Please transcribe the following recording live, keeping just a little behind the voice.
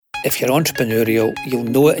if you're entrepreneurial, you'll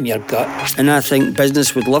know it in your gut. And I think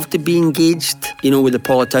business would love to be engaged, with the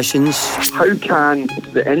politicians. How can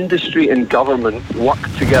the industry and government work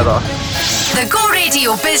together? The Go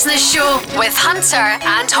Radio Business Show with Hunter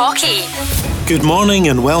and Haughey. Good morning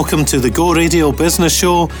and welcome to the Go Radio Business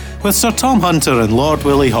Show with Sir Tom Hunter and Lord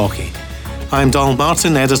Willie Haughey. I'm Donald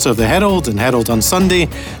Martin, editor of the Herald and Herald on Sunday,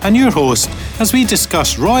 and your host as we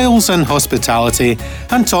discuss royals and hospitality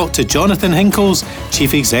and talk to Jonathan Hinkles,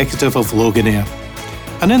 Chief Executive of Loganair.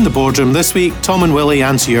 And in the boardroom this week, Tom and Willie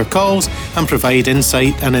answer your calls and provide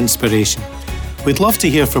insight and inspiration. We'd love to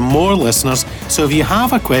hear from more listeners, so if you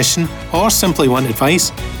have a question or simply want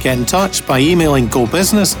advice, get in touch by emailing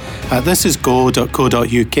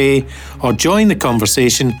gobusiness@thisisgo.co.uk or join the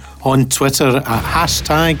conversation on Twitter at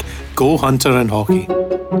 #GoHunterandHaughey.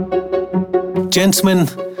 Gentlemen,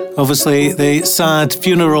 obviously the sad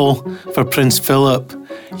funeral for Prince Philip.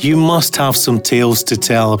 You must have some tales to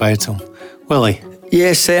tell about him. Willie?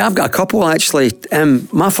 Yes, I've got a couple actually.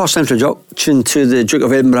 My first introduction to the Duke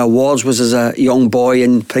of Edinburgh Awards was as a young boy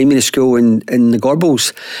in primary school in the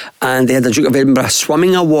Gorbals, and they had the Duke of Edinburgh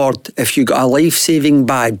Swimming Award if you got a life-saving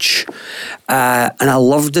badge, and I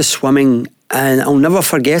loved the swimming. And I'll never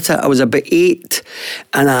forget it. I was about 8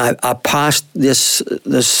 and I passed this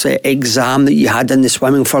exam that you had in the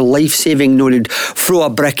swimming for life-saving. You'd throw a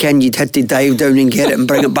brick in, you'd have to dive down and get it and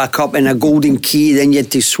bring it back up in a golden key, then you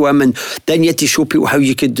had to swim, and then you had to show people how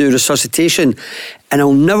you could do resuscitation. And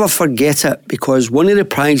I'll never forget it because one of the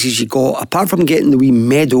prizes you got, apart from getting the wee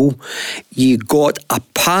medal, you got a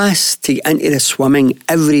pass to get into the swimming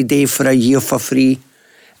every day for a year for free.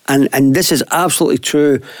 And this is absolutely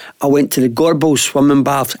true. I went to the Gorbals swimming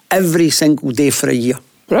baths every single day for a year.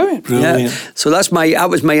 Brilliant. Yeah. So that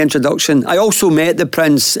was my introduction. I also met the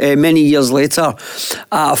Prince many years later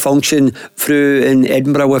at a function through in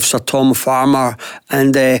Edinburgh with Sir Tom Farmer,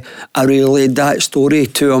 and I relayed that story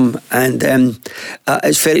to him, and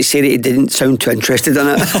it's fair to say that he didn't sound too interested in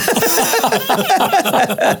it.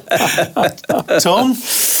 Tom?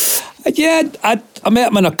 Yeah, I met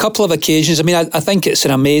him on a couple of occasions. I mean, I think it's an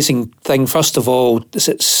amazing thing. First of all, is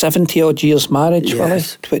it 70 odd years marriage,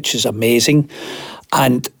 yes, which is amazing.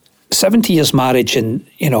 And 70 years marriage and,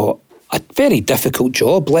 a very difficult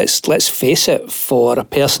job. Let's face it, for a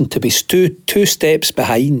person to be two steps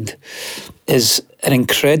behind is an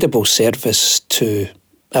incredible service to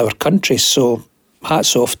our country. So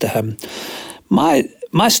hats off to him. My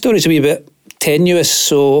story's a wee bit tenuous.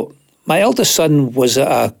 So my eldest son was at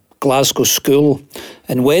a Glasgow school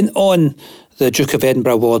and went on the Duke of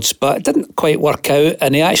Edinburgh Awards, but it didn't quite work out,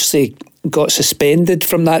 and he actually got suspended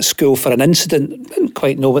from that school for an incident. Didn't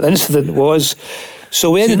quite know what the incident was.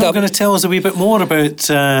 So we ended up... You're not going to tell us a wee bit more about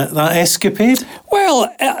that escapade?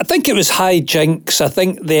 Well, I think it was hijinks. I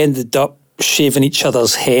think they ended up shaving each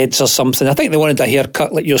other's heads or something. I think they wanted a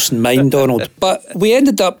haircut like yours and mine, Donald. But we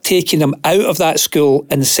ended up taking him out of that school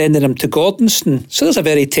and sending him to Gordonston. So there's a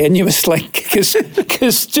very tenuous link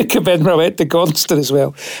because Duke of Edinburgh went to Gordonston as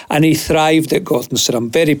well. And he thrived at Gordonston, I'm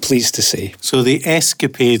very pleased to say. So the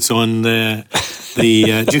escapades on the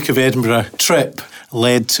Duke of Edinburgh trip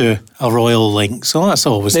led to a royal link. So that's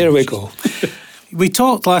always... There we go. We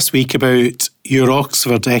talked last week about your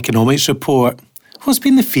Oxford economics report. What's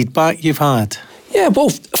been the feedback you've had? Yeah, well,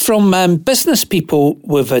 from business people,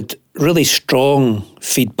 we've had really strong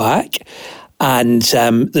feedback, and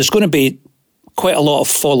there's going to be quite a lot of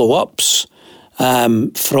follow-ups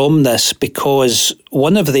from this, because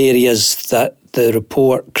one of the areas that the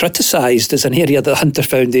report criticised is an area that the Hunter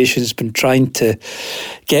Foundation's been trying to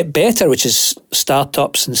get better, which is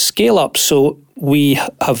startups and scale-ups. So we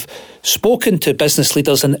have spoken to business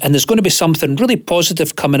leaders, and there's going to be something really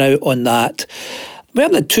positive coming out on that. We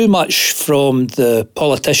haven't had too much from the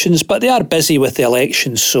politicians, but they are busy with the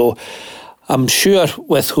elections, so I'm sure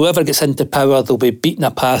with whoever gets into power, they'll be beating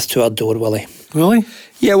a path to our door, Willie. Willie?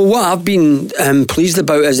 Yeah, well, what I've been pleased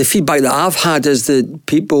about is the feedback that I've had is that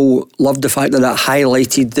people loved the fact that it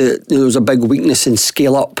highlighted that there was a big weakness in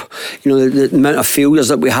scale up, the amount of failures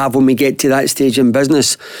that we have when we get to that stage in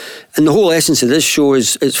business. And the whole essence of this show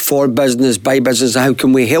is it's for business, by business, how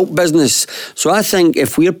can we help business? So I think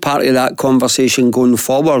if we're part of that conversation going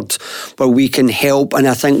forward, where we can help, and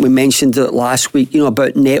I think we mentioned it last week,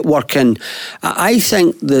 about networking, I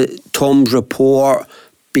think that Tom's report,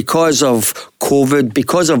 because of COVID,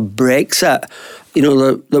 because of Brexit,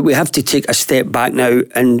 that we have to take a step back now,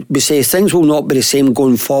 and we say things will not be the same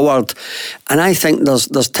going forward. And I think there's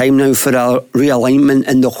time now for a realignment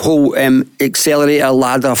in the whole accelerator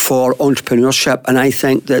ladder for entrepreneurship. And I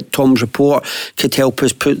think that Tom's report could help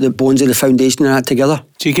us put the bones of the foundation of that together.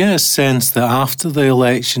 Do you get a sense that after the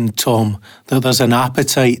election, Tom, that there's an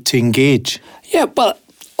appetite to engage? Yeah, but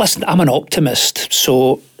listen, I'm an optimist,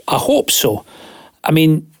 so I hope so. I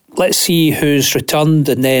mean, let's see who's returned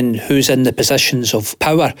and then who's in the positions of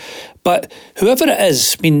power. But whoever it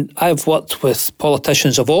is, I mean, I've worked with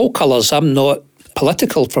politicians of all colours. I'm not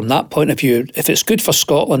political from that point of view. If it's good for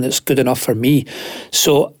Scotland, it's good enough for me.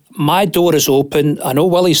 So my door is open. I know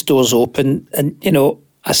Willie's door's open. And, you know,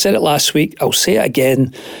 I said it last week, I'll say it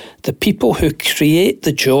again. The people who create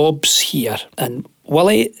the jobs here, and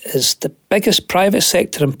Willie is the biggest private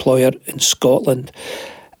sector employer in Scotland,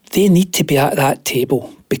 they need to be at that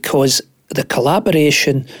table, because the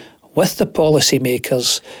collaboration with the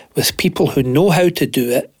policymakers, with people who know how to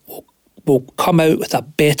do it, will come out with a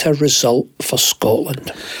better result for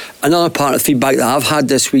Scotland. Another part of feedback that I've had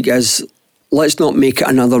this week is, let's not make it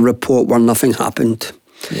another report where nothing happened.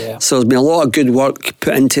 Yeah. So there's been a lot of good work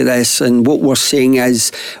put into this, and what we're saying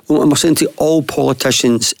is, we're saying to all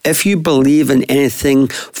politicians, if you believe in anything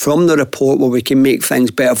from the report where we can make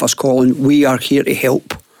things better for Scotland, we are here to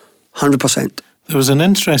help, 100%. There was an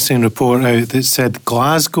interesting report out that said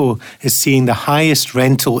Glasgow is seeing the highest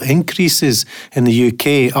rental increases in the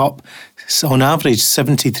UK, up on average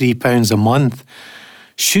 £73 a month.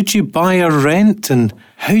 Should you buy or rent, and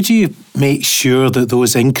how do you make sure that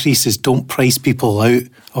those increases don't price people out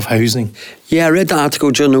of housing? Yeah, I read that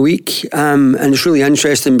article during the week, and it's really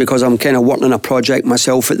interesting because I'm kind of working on a project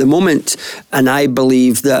myself at the moment, and I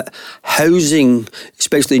believe that housing,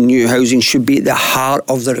 especially new housing, should be at the heart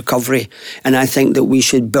of the recovery, and I think that we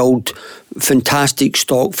should build fantastic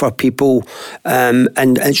stock for people,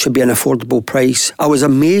 and it should be an affordable price. I was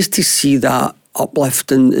amazed to see that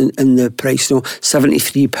uplift in the price,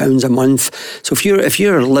 £73 a month. So if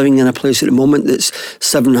you're living in a place at the moment that's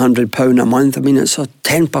 £700 a month, I mean, it's a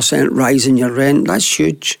 10% rise in your rent. That's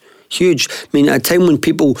huge. I mean, at a time when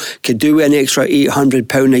people could do an extra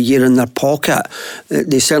 £800 a year in their pocket,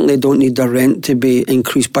 they certainly don't need their rent to be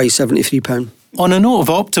increased by £73. On a note of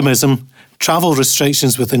optimism, travel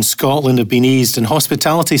restrictions within Scotland have been eased and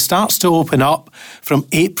hospitality starts to open up from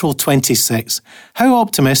April 26. How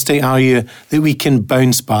optimistic are you that we can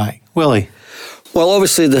bounce back? Willie? Well,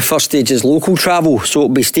 obviously the first stage is local travel, so it'll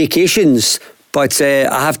be staycations. But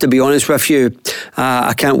I have to be honest with you,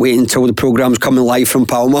 I can't wait until the programme's coming live from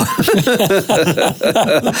Palma.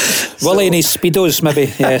 Willie and his Speedos,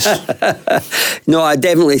 maybe, yes. No, I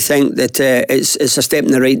definitely think that it's a step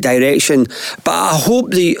in the right direction. But I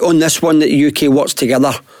hope on this one that the UK works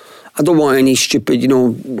together. I don't want any stupid,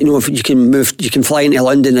 if you can fly into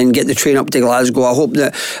London and get the train up to Glasgow. I hope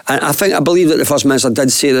that, and I believe that the First Minister did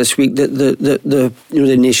say this week that the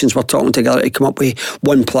nations were talking together to come up with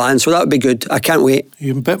one plan. So that would be good. I can't wait.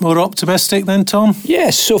 You're a bit more optimistic then, Tom?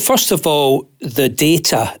 Yes. So first of all, the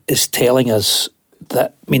data is telling us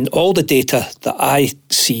that, all the data that I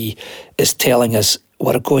see is telling us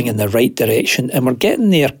we're going in the right direction, and we're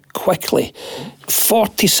getting there quickly.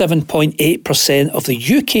 47.8% of the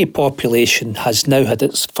UK population has now had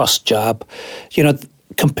its first jab.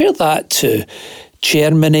 Compare that to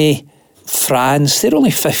Germany, France. They're only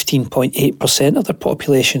 15.8% of their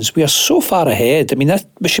populations. We are so far ahead.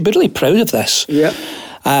 We should be really proud of this. Yeah.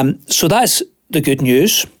 So that's the good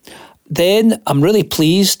news. Then I'm really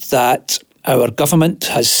pleased that our government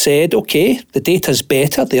has said, OK, the data's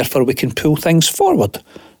better, therefore we can pull things forward.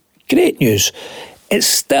 Great news. It's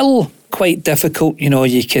still quite difficult,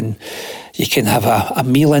 you can have a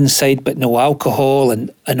meal inside but no alcohol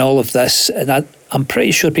and all of this, and I'm pretty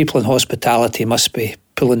sure people in hospitality must be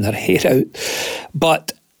pulling their hair out.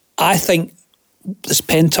 But I think there's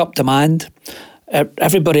pent-up demand.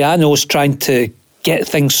 Everybody I know is trying to get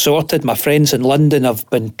things sorted. My friends in London have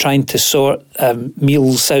been trying to sort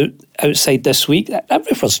meals outside this week.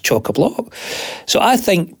 Everywhere's chock-a-block. So I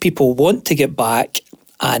think people want to get back,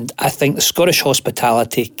 and I think the Scottish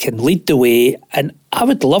hospitality can lead the way, and I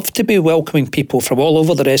would love to be welcoming people from all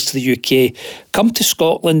over the rest of the UK. Come to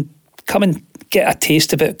Scotland, come and get a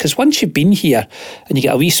taste of it, because once you've been here and you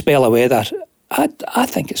get a wee spell of weather, I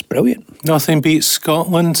think it's brilliant. Nothing beats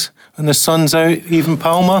Scotland when the sun's out, even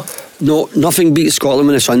Palma? No, nothing beats Scotland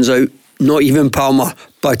when the sun's out, not even Palma.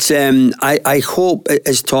 But I hope,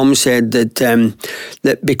 as Tom said,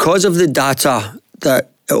 that because of the data, that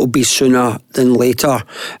it will be sooner than later.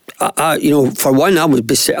 For one, I'd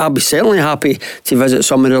be certainly happy to visit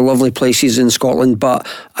some of the lovely places in Scotland, but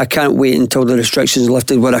I can't wait until the restrictions are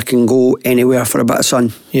lifted where I can go anywhere for a bit of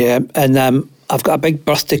sun. Yeah, and I've got a big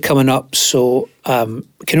birthday coming up, so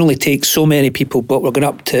can only take so many people, but we're going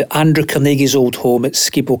up to Andrew Carnegie's old home at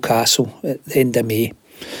Skibo Castle at the end of May.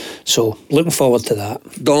 So looking forward to that.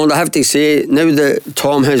 Donald, I have to say, now that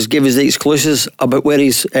Tom has given us the exclusives about where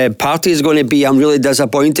his party is going to be, I'm really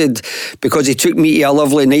disappointed, because he took me to a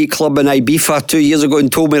lovely nightclub in Ibiza 2 years ago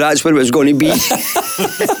and told me that's where it was going to be.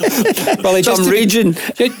 Well, so I'm raging.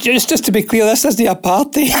 Just to be clear, this isn't a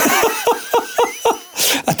party.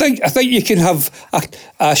 I think you can have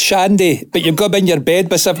a shandy, but you've got to be in your bed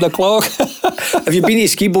by 7 o'clock. Have you been to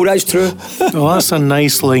Skibo? That's true. Well, that's a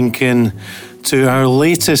nice link in to our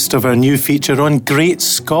latest of our new feature on Great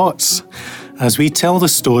Scots, as we tell the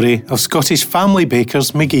story of Scottish family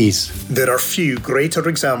bakers McGee's. There are few greater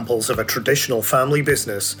examples of a traditional family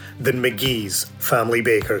business than McGee's Family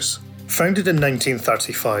Bakers. Founded in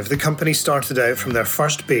 1935, the company started out from their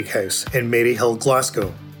first bakehouse in Maryhill,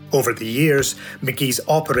 Glasgow. Over the years, McGee's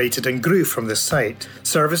operated and grew from this site,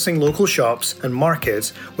 servicing local shops and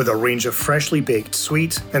markets with a range of freshly baked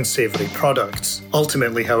sweet and savoury products.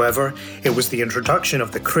 Ultimately, however, it was the introduction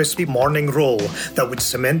of the crispy morning roll that would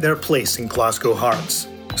cement their place in Glasgow hearts.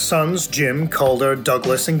 Sons Jim, Calder,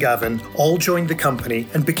 Douglas and Gavin all joined the company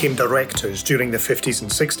and became directors during the 50s and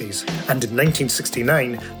 60s. And in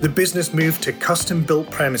 1969, the business moved to custom-built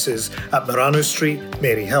premises at Marano Street,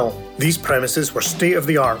 Maryhill. These premises were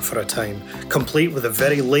state-of-the-art for a time, complete with the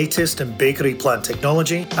very latest in bakery plant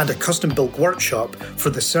technology and a custom-built workshop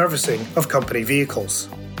for the servicing of company vehicles.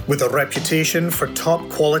 With a reputation for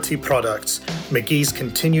top-quality products, McGee's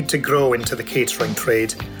continued to grow into the catering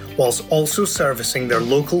trade, whilst also servicing their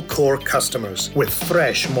local core customers with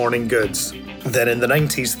fresh morning goods. Then in the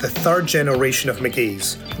 90s, the third generation of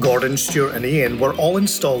McGee's, Gordon, Stuart and Ian, were all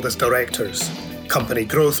installed as directors. Company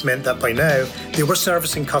growth meant that by now, they were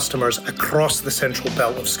servicing customers across the central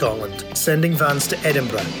belt of Scotland, sending vans to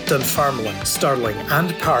Edinburgh, Dunfermline, Stirling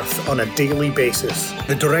and Perth on a daily basis.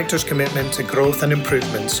 The directors' commitment to growth and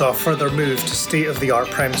improvement saw a further move to state-of-the-art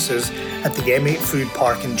premises at the M8 Food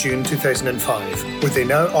Park in June 2005, where they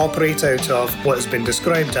now operate out of what has been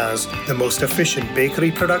described as the most efficient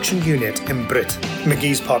bakery production unit in Britain.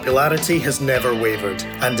 McGee's popularity has never wavered,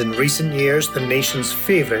 and in recent years, the nation's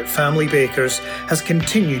favourite family bakers has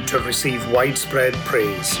continued to receive widespread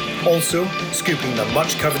praise, also scooping the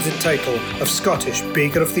much-coveted title of Scottish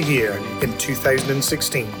Baker of the Year in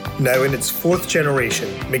 2016. Now in its fourth generation,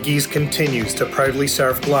 McGee's continues to proudly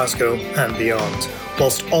serve Glasgow and beyond,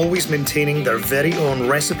 whilst always maintaining their very own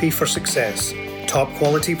recipe for success: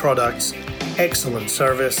 top-quality products, excellent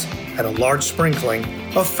service, and a large sprinkling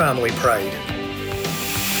of family pride.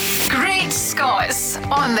 Great Scots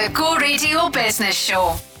on the Go Radio Business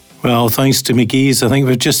Show. Well, thanks to McGee's, I think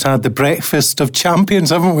we've just had the breakfast of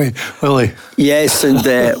champions, haven't we, Willie? Yes, and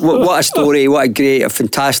what a story, what a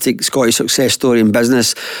fantastic Scottish success story in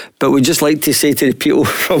business. But we'd just like to say to the people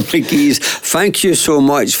from McGee's, thank you so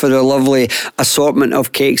much for the lovely assortment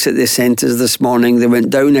of cakes at the centres this morning. They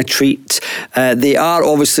went down a treat. They are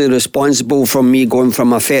obviously responsible for me going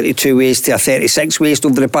from a 32 waist to a 36 waist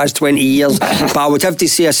over the past 20 years. But I would have to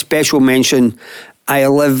say a special mention. I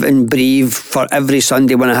live and breathe for every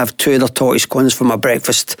Sunday when I have 2 of their tortoise scones for my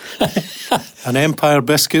breakfast. An Empire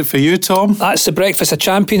biscuit for you, Tom? That's the breakfast of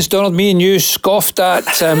champions, Donald. Me and you scoffed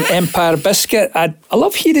at Empire biscuit. I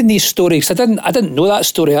love hearing these stories. I didn't know that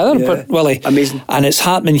story either, but Willie. Amazing. And it's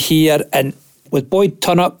happening here, and with Boyd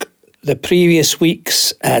Tunnock the previous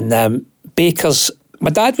weeks, and bakers.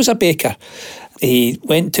 My dad was a baker. He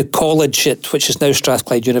went to college at, which is now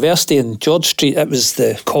Strathclyde University in George Street. It was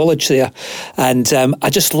the college there. And I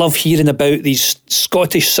just love hearing about these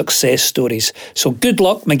Scottish success stories. So good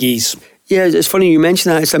luck, McGee's. Yeah, it's funny you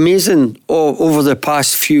mention that. It's amazing. Over the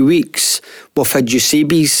past few weeks, we've had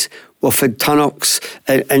Eusebi's, we've had Tunnocks,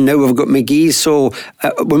 and now we've got McGee's. So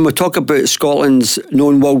when we talk about Scotland's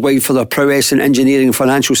known worldwide for their prowess in engineering and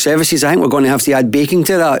financial services, I think we're going to have to add baking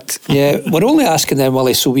to that. Yeah, we're only asking them,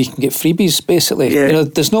 Willie, so we can get freebies, basically. Yeah. You know,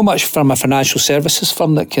 there's not much from a financial services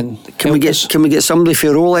firm that can help us. Can we get somebody for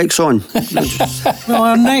Rolex on? Well,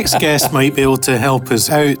 our next guest might be able to help us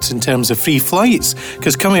out in terms of free flights,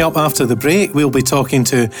 because coming up after the break, we'll be talking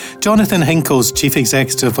to Jonathan Hinkles, Chief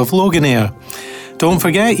Executive of Loganair. Don't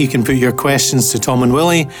forget, you can put your questions to Tom and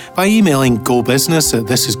Willie by emailing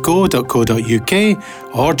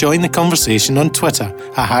gobusiness@thisisgo.co.uk or join the conversation on Twitter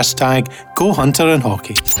at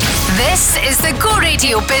 #GoHunterAndHockey. This is the Go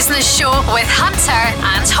Radio Business Show with Hunter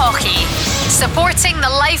and Haughey, supporting the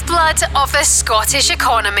lifeblood of the Scottish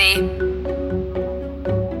economy.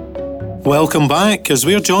 Welcome back, as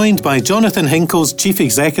we're joined by Jonathan Hinkles, Chief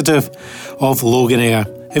Executive of Loganair.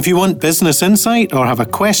 If you want business insight or have a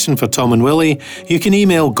question for Tom and Willie, you can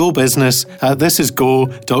email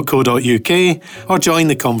gobusiness@thisisgo.co.uk or join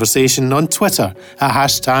the conversation on Twitter at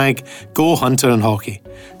 #GoHunterAndHockey.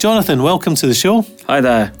 Jonathan, welcome to the show. Hi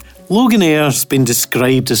there. Loganair's been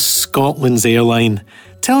described as Scotland's airline.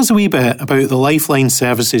 Tell us a wee bit about the lifeline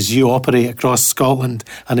services you operate across Scotland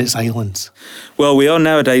and its islands. Well, we are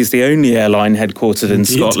nowadays the only airline headquartered in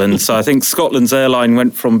Scotland. So I think Scotland's airline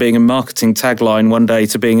went from being a marketing tagline one day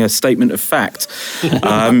to being a statement of fact.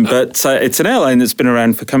 But it's an airline that's been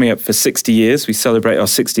around for coming up for 60 years. We celebrate our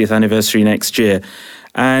 60th anniversary next year.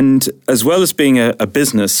 And as well as being a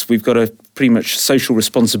business, we've got a pretty much social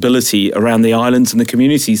responsibility around the islands and the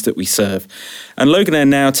communities that we serve. And Loganair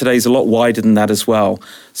now today is a lot wider than that as well.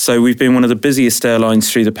 So we've been one of the busiest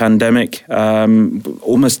airlines through the pandemic,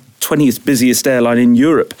 almost 20th busiest airline in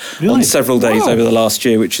Europe on several days over the last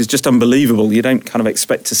year, which is just unbelievable. You don't kind of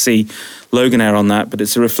expect to see Loganair on that, but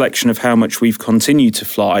it's a reflection of how much we've continued to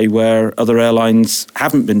fly where other airlines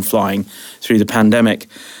haven't been flying through the pandemic.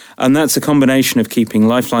 And that's a combination of keeping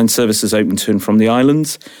lifeline services open to and from the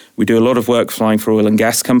islands. We do a lot of work flying for oil and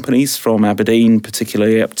gas companies from Aberdeen,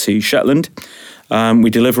 particularly up to Shetland.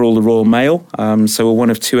 We deliver all the Royal Mail. So we're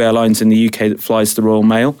one of 2 airlines in the UK that flies the Royal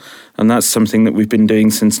Mail. And that's something that we've been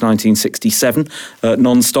doing since 1967,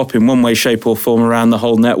 non-stop in one way, shape or form around the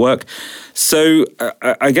whole network. So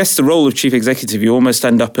I guess the role of chief executive, you almost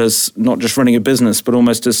end up as not just running a business, but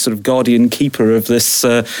almost as sort of guardian keeper of this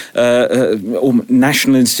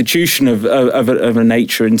national institution of a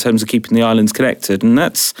nature in terms of keeping the islands connected. And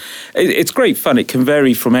it's great fun. It can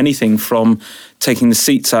vary from anything from taking the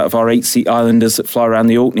seats out of our 8-seat islanders that fly around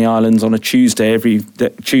the Orkney Islands on a Tuesday, every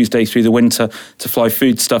Tuesday through the winter, to fly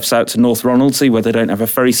foodstuffs out to North Ronaldsay, where they don't have a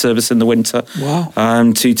ferry service in the winter.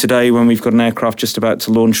 Wow. To today, when we've got an aircraft just about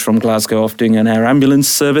to launch from Glasgow off doing an air ambulance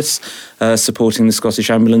service, supporting the Scottish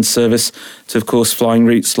Ambulance Service, to, of course, flying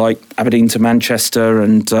routes like Aberdeen to Manchester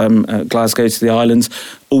and Glasgow to the islands,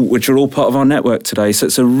 which are all part of our network today. So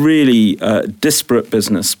it's a really disparate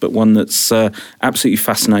business, but one that's absolutely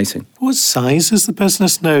fascinating. What size is the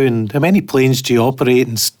business now, and how many planes do you operate,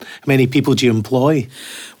 and how many people do you employ?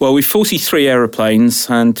 Well, we've 43 aeroplanes,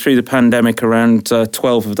 and through the pandemic, around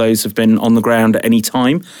 12 of those have been on the ground at any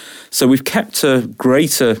time. So we've kept a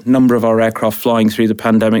greater number of our aircraft flying through the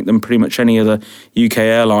pandemic than pretty much any other UK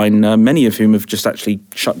airline, many of whom have just actually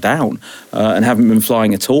shut down and haven't been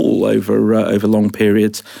flying at all over long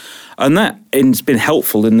periods. And that has been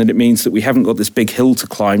helpful in that it means that we haven't got this big hill to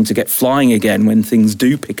climb to get flying again when things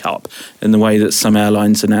do pick up in the way that some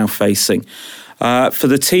airlines are now facing. For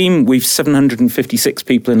the team, we've 756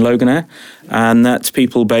 people in Loganair, and that's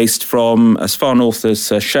people based from as far north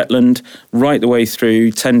as Shetland, right the way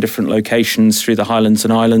through 10 different locations through the Highlands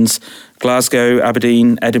and Islands, Glasgow,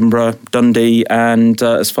 Aberdeen, Edinburgh, Dundee, and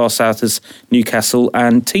as far south as Newcastle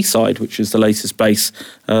and Teesside, which is the latest base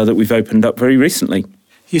that we've opened up very recently.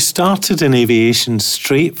 You started in aviation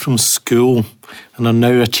straight from school and are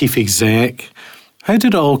now a chief exec. How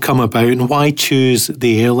did it all come about, and why choose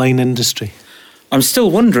the airline industry? I'm still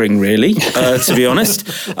wondering, really, to be honest.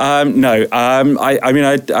 I mean,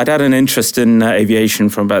 I'd had an interest in aviation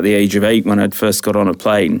from about the age of 8 when I'd first got on a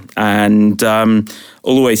plane. And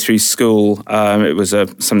all the way through school, it was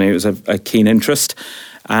something that was a keen interest.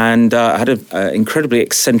 And I had an incredibly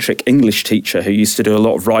eccentric English teacher who used to do a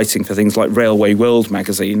lot of writing for things like Railway World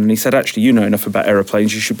magazine. And he said, actually, you know enough about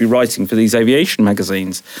aeroplanes, you should be writing for these aviation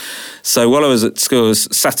magazines. So while I was at school, his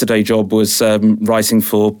Saturday job was writing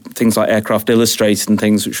for things like Aircraft Illustrated and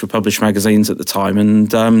things, which were published magazines at the time.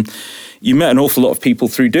 And you met an awful lot of people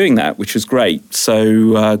through doing that, which was great.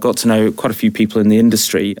 So got to know quite a few people in the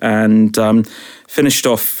industry, and finished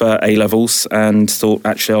off A-levels and thought,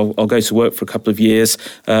 actually, I'll go to work for a couple of years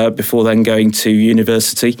before then going to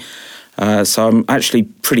university. So I'm actually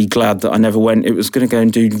pretty glad that I never went. It was going to go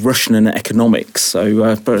and do Russian and economics,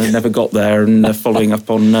 but I never got there, and following up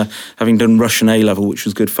on having done Russian A-level, which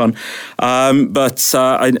was good fun. But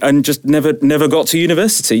I just never got to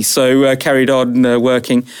university, so carried on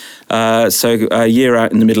working. So a year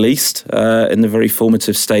out in the Middle East, in the very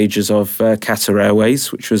formative stages of Qatar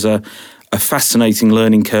Airways, which was a fascinating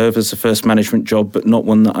learning curve as a first management job, but not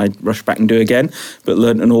one that I'd rush back and do again, but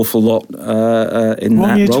learnt an awful lot in that role.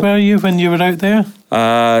 What age were you when you were out there?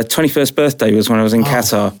 21st birthday was when I was in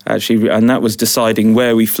Qatar, actually, and that was deciding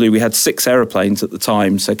where we flew. We had 6 aeroplanes at the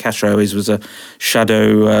time, so Qatar Airways was a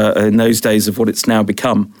shadow in those days of what it's now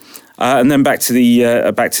become. And then back to the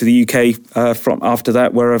UK from after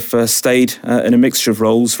that, where I've stayed in a mixture of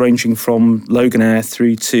roles, ranging from Loganair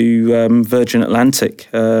through to Virgin Atlantic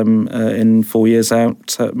in 4 years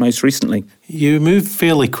out most recently. You moved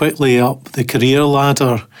fairly quickly up the career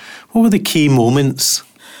ladder. What were the key moments?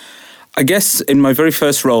 I guess in my very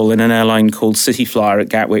first role in an airline called City Flyer at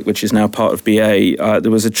Gatwick, which is now part of BA,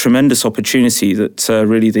 there was a tremendous opportunity that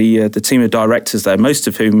really the team of directors there, most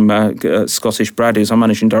of whom Scottish Brad, who's our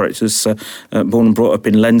managing director, is born and brought up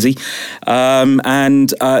in Lenzie,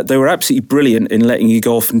 and they were absolutely brilliant in letting you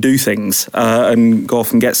go off and do things and go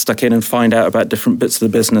off and get stuck in and find out about different bits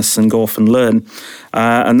of the business and go off and learn.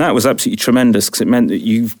 And that was absolutely tremendous because it meant that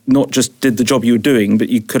you not just did the job you were doing, but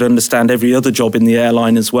you could understand every other job in the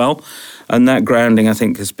airline as well. And that grounding, I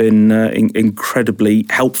think, has been incredibly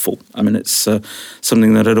helpful. I mean, it's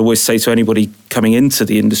something that I'd always say to anybody coming into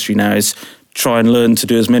the industry now is try and learn to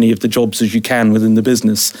do as many of the jobs as you can within the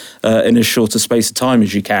business in as short a space of time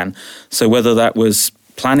as you can. So whether that was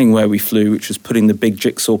planning where we flew, which was putting the big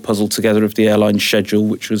jigsaw puzzle together of the airline schedule,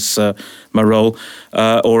 which was my role,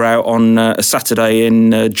 or out on a Saturday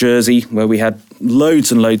in Jersey where we had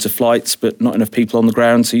loads and loads of flights but not enough people on the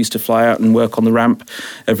ground, so I used to fly out and work on the ramp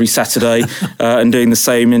every Saturday and doing the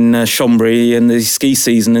same in Chambéry in the ski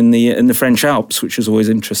season in the French Alps, which was always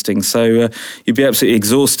interesting. So you'd be absolutely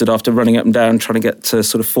exhausted after running up and down trying to get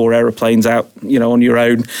sort of 4 aeroplanes out, on your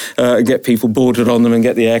own, and get people boarded on them and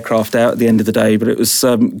get the aircraft out at the end of the day. But it was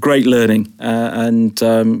great learning and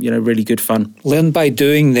really good fun. Learn by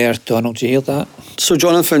doing there, Donald. Do you hear that? So,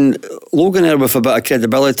 Jonathan, Loganair with a bit of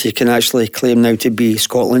credibility can actually claim now to be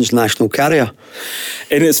Scotland's national carrier.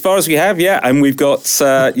 In as far as we have, yeah, and we've got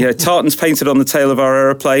tartans painted on the tail of our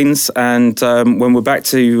aeroplanes, and when we're back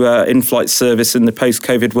to in-flight service in the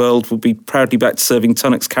post-COVID world, we'll be proudly back to serving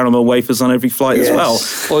Tunnocks caramel wafers on every flight as well.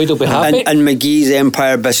 Boyd will be happy. And McGee's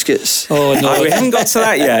Empire biscuits. Oh no, we haven't got to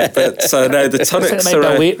that yet, but no, the Tunnocks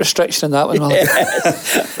are a weight restriction in that one.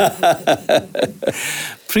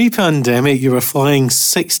 Pre-pandemic, you were flying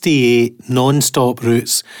 68 non-stop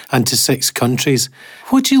routes and to 6 countries.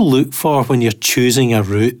 What do you look for when you're choosing a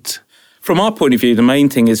route? From our point of view, the main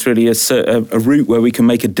thing is really a route where we can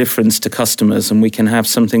make a difference to customers and we can have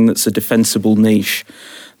something that's a defensible niche.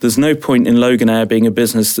 There's no point in Loganair being a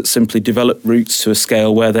business that simply develop routes to a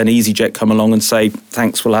scale where then EasyJet come along and say,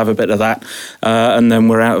 thanks, we'll have a bit of that, and then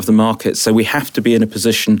we're out of the market. So we have to be in a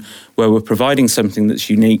position where we're providing something that's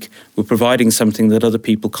unique, we're providing something that other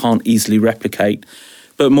people can't easily replicate.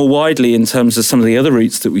 But more widely, in terms of some of the other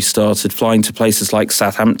routes that we started, flying to places like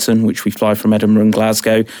Southampton, which we fly from Edinburgh and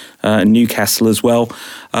Glasgow, and Newcastle as well,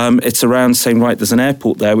 it's around saying, right, there's an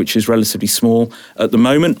airport there which is relatively small. At the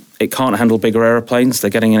moment, it can't handle bigger aeroplanes.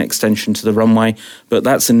 They're getting an extension to the runway, but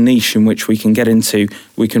that's a niche in which we can get into,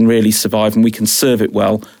 we can really survive and we can serve it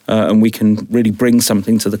well, and we can really bring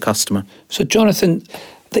something to the customer. So, Jonathan,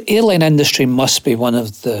 the airline industry must be one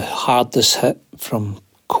of the hardest hit from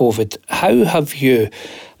COVID. How have you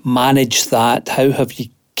managed that? How have you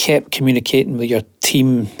kept communicating with your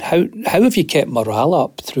team? How have you kept morale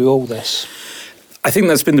up through all this? I think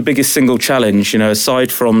that's been the biggest single challenge,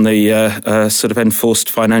 aside from the sort of enforced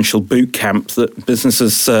financial boot camp that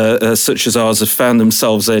businesses such as ours have found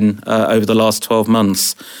themselves in over the last 12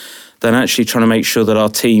 months. Then actually trying to make sure that our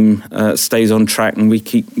team stays on track and we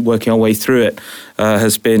keep working our way through it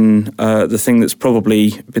has been the thing that's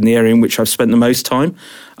probably been the area in which I've spent the most time.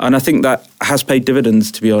 And I think that has paid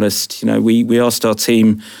dividends, to be honest. We asked our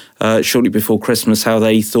team shortly before Christmas how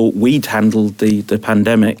they thought we'd handled the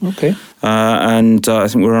pandemic. Okay. And I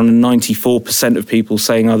think we're on 94% of people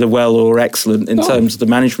saying either well or excellent in terms of the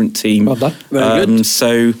management team. Well done. Very good.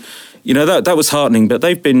 So, that was heartening, but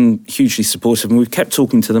they've been hugely supportive and we've kept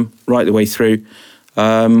talking to them right the way through.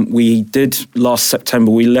 We did last September,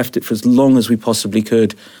 we left it for as long as we possibly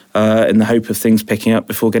could in the hope of things picking up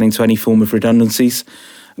before getting to any form of redundancies.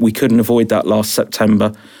 We couldn't avoid that last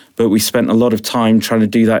September, but we spent a lot of time trying to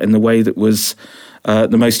do that in the way that was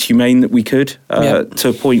the most humane that we could, to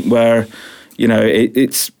a point where,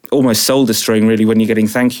 it's almost soul-destroying, really, when you're getting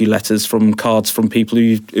thank you letters from cards from people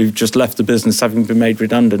who've just left the business having been made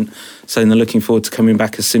redundant, saying they're looking forward to coming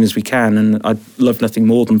back as soon as we can. And I'd love nothing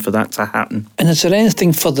more than for that to happen. And is there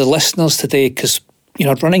anything for the listeners today? Because,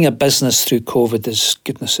 running a business through COVID is,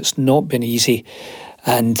 goodness, it's not been easy.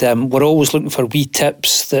 And we're always looking for wee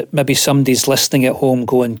tips that maybe somebody's listening at home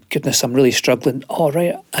going, goodness, I'm really struggling. Oh,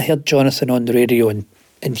 right, I heard Jonathan on the radio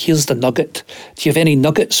and here's the nugget. Do you have any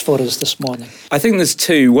nuggets for us this morning? I think there's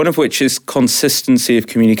 2, one of which is consistency of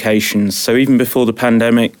communications. So even before the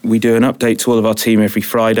pandemic, we do an update to all of our team every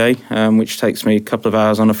Friday, which takes me a couple of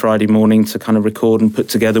hours on a Friday morning to kind of record and put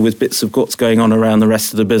together with bits of what's going on around the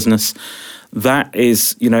rest of the business. that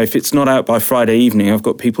is, if it's not out by Friday evening, I've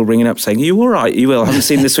got people ringing up saying, "Are you all right? You will. I haven't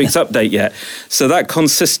seen this week's update yet." So that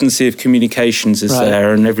consistency of communications is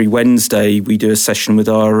there. And every Wednesday we do a session with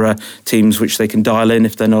our teams, which they can dial in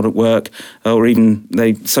if they're not at work, or even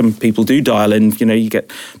some people do dial in. You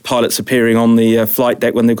get pilots appearing on the flight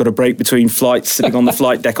deck when they've got a break between flights, sitting on the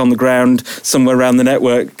flight deck on the ground somewhere around the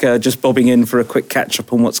network, just bobbing in for a quick catch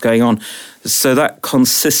up on what's going on. So that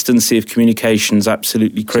consistency of communication is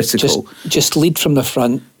absolutely critical. Just lead from the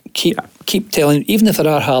front. Keep telling, even if there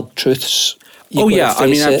are hard truths.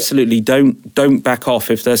 Absolutely. Don't back off.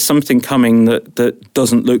 If there's something coming that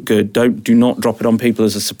doesn't look good, do not drop it on people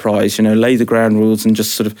as a surprise. Lay the ground rules and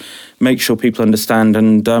just sort of make sure people understand.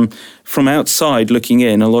 And from outside looking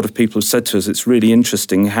in, a lot of people have said to us, it's really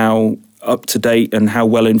interesting how up to date and how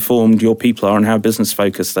well informed your people are and how business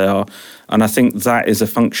focused they are. And I think that is a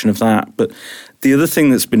function of that. But the other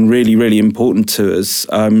thing that's been really, really important to us,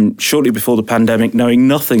 shortly before the pandemic, knowing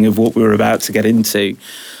nothing of what we were about to get into,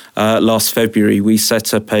 last February, we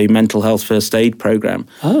set up a mental health first aid programme.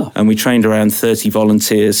 And we trained around 30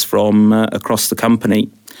 volunteers from across the company.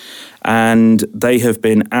 And they have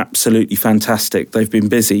been absolutely fantastic. They've been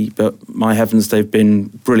busy, but my heavens, they've been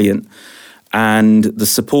brilliant. And the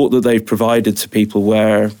support that they've provided to people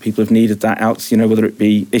where people have needed that out, whether it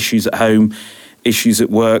be issues at home, issues at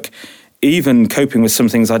work, even coping with some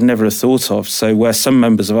things I'd never have thought of. So where some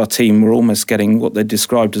members of our team were almost getting what they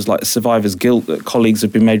described as like a survivor's guilt, that colleagues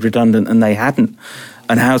had been made redundant and they hadn't,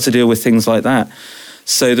 and how to deal with things like that.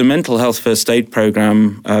 So the mental health first aid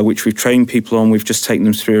programme, which we've trained people on, we've just taken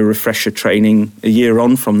them through a refresher training a year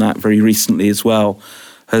on from that very recently as well,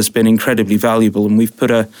 has been incredibly valuable. And we've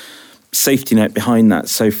put a safety net behind that.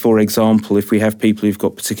 So, for example, if we have people who've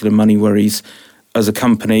got particular money worries, as a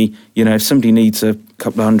company, if somebody needs a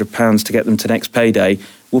couple of £100 to get them to next payday,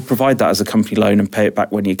 we'll provide that as a company loan and pay it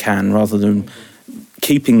back when you can, rather than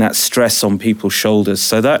keeping that stress on people's shoulders.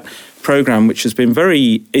 So that programme, which has been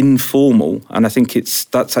very informal, and I think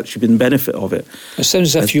that's actually been the benefit of it. It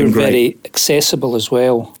sounds as if you're very accessible as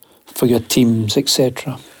well for your teams,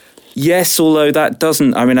 etc. Yes, although that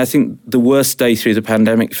doesn't... I think the worst day through the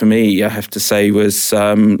pandemic for me, I have to say, was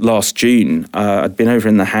last June. I'd been over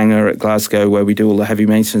in the hangar at Glasgow where we do all the heavy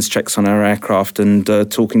maintenance checks on our aircraft, and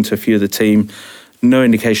talking to a few of the team, no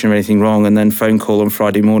indication of anything wrong, and then phone call on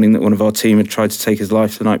Friday morning that one of our team had tried to take his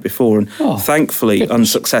life the night before, and thankfully,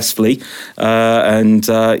 unsuccessfully, he's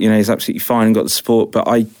absolutely fine and got the support. But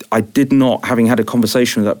I did not, having had a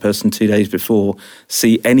conversation with that person 2 days before,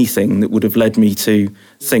 see anything that would have led me to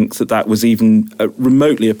think that was even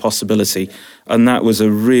remotely a possibility. And that was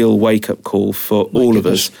a real wake-up call for all of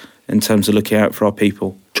us in terms of looking out for our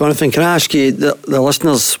people. Jonathan, can I ask you, the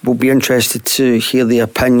listeners will be interested to hear the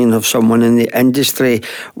opinion of someone in the industry.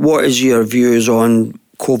 What is your views on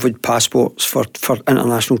COVID passports for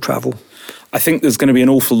international travel? I think there's going to be an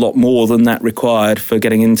awful lot more than that required for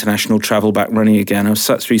getting international travel back running again. I've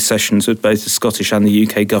sat through sessions with both the Scottish and the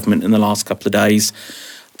UK government in the last couple of days.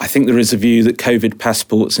 I think there is a view that COVID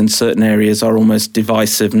passports in certain areas are almost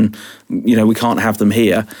divisive and, we can't have them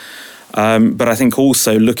here. But I think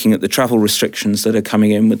also looking at the travel restrictions that are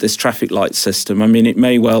coming in with this traffic light system, it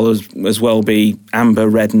may well as well be amber,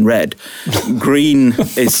 red and red. Green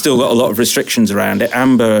is still got a lot of restrictions around it.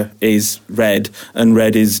 Amber is red and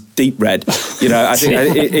red is deep red. I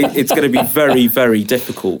think it's going to be very, very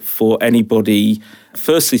difficult for anybody,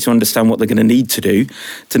 firstly, to understand what they're going to need to do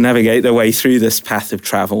to navigate their way through this path of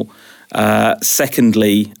travel.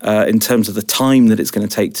 Secondly, in terms of the time that it's going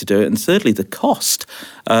to take to do it, and thirdly, the cost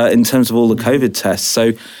in terms of all the COVID tests.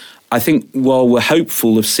 So I think while we're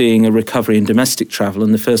hopeful of seeing a recovery in domestic travel,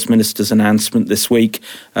 and the First Minister's announcement this week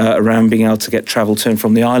around being able to get travel to and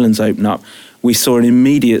from the islands open up, we saw an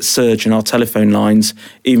immediate surge in our telephone lines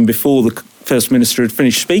even before the First Minister had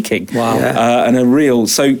finished speaking. Wow.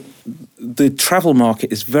 So the travel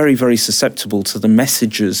market is very, very susceptible to the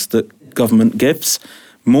messages that government gives,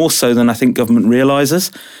 more so than I think government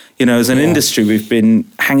realises. As an industry, we've been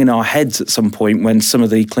hanging our heads at some point when some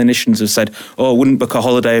of the clinicians have said, I wouldn't book a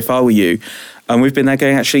holiday if I were you. And we've been there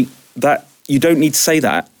going, actually, that you don't need to say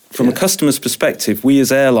that. From a customer's perspective, we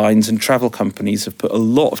as airlines and travel companies have put a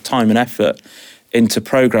lot of time and effort into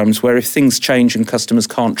programmes where if things change and customers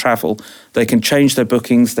can't travel, they can change their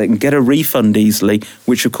bookings, they can get a refund easily,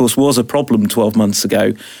 which of course was a problem 12 months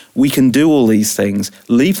ago. We can do all these things,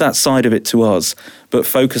 leave that side of it to us, but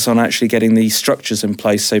focus on actually getting these structures in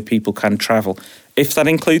place so people can travel. If that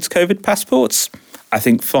includes COVID passports, I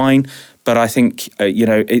think fine. But I think,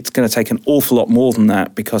 it's going to take an awful lot more than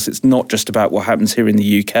that, because it's not just about what happens here in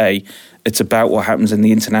the UK. It's about what happens in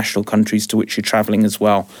the international countries to which you're travelling as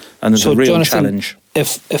well. And there's a real challenge.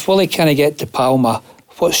 if Willie can't get to Palma,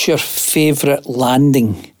 what's your favourite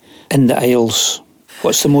landing in the Isles?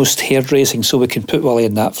 What's the most hair-raising so we can put Willie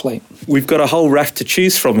in that flight? We've got a whole raft to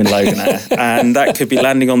choose from in Loganair, and that could be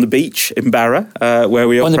landing on the beach in Barra, where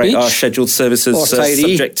we operate our scheduled services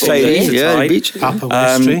subject to the beach.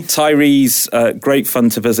 Tyree's great fun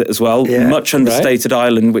to visit as well. Much understated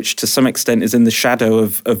island, which to some extent is in the shadow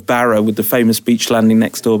of Barra with the famous beach landing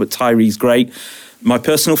next door, but Tyree's great. My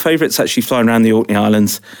personal favourite's actually flying around the Orkney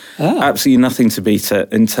Islands. Absolutely nothing to beat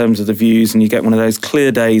it in terms of the views, and you get one of those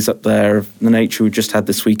clear days up there of the nature we just had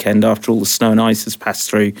this weekend after all the snow and ice has passed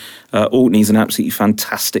through. Orkney's an absolutely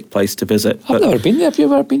fantastic place to visit. I've never been there. Have you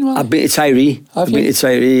ever been? I've been to Tyree.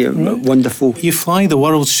 Right. Wonderful. You fly the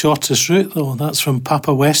world's shortest route, though. That's from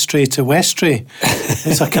Papa Westray to Westray.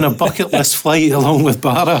 It's a kind of bucket list flight along with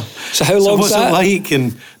Barra. So how long is that? What's it like,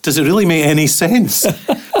 and does it really make any sense?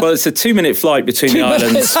 Well, it's a 2-minute flight between the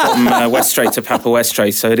islands from Westray to Papa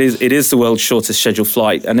Westray, so it is the world's shortest scheduled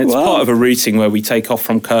flight, and it's part of a routing where we take off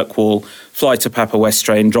from Kirkwall, fly to Papa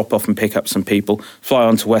Westray and drop off and pick up some people, fly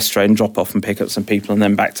on to Westray and drop off and pick up some people, and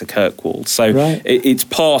then back to Kirkwall. So it's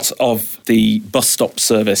part of the bus stop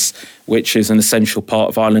service, which is an essential part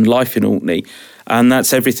of island life in Orkney. And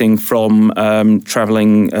that's everything from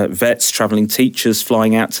travelling vets, travelling teachers,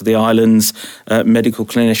 flying out to the islands, medical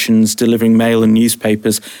clinicians, delivering mail and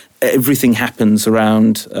newspapers. Everything happens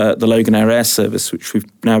around the Loganair Air Service, which we've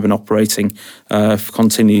now been operating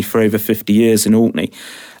continually for over 50 years in Orkney.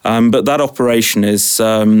 But that operation is,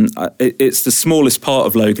 it's the smallest part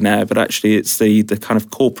of Loganair, but actually it's the kind of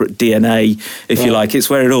corporate DNA, if you like. It's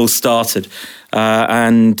where it all started.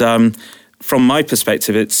 From my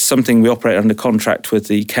perspective, it's something we operate under contract with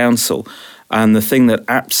the council. And the thing that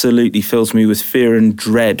absolutely fills me with fear and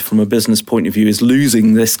dread from a business point of view is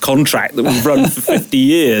losing this contract that we've run for 50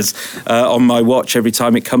 years on my watch every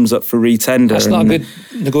time it comes up for re-tender. That's not a good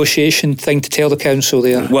negotiation thing to tell the council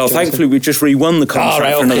there. Well, thankfully, we've just re-won the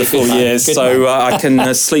contract for another 4 years, so I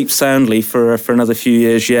can sleep soundly for another few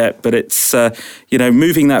years yet. But it's,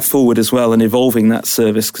 moving that forward as well and evolving that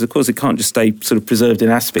service, because, of course, it can't just stay sort of preserved in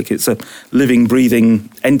aspic. It's a living, breathing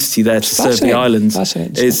entity there to serve the islands.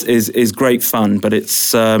 Is great fun, but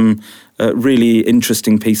it's a really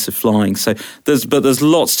interesting piece of flying. So there's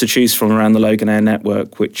lots to choose from around the Loganair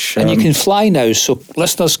network, which and you can fly now, so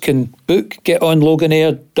listeners can book. Get on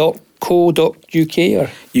loganair.co.uk, or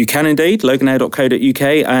you can indeed loganair.co.uk,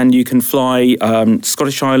 and you can fly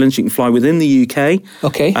Scottish Islands. You can fly within the UK.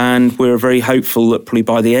 Okay, and we're very hopeful that probably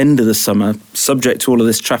by the end of the summer, subject to all of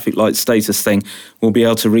this traffic light status thing, we'll be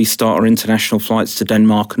able to restart our international flights to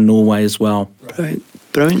Denmark and Norway as well. Right.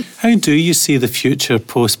 Brilliant. How do you see the future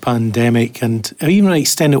post-pandemic, and even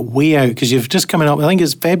extend it way out, because you've just coming up, I think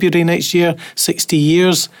it's February next year, 60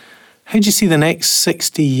 years. How do you see the next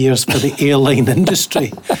 60 years for the airline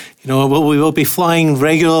industry? Will we be flying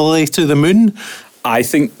regularly to the moon? I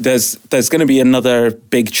think there's going to be another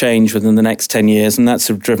big change within the next 10 years, and that's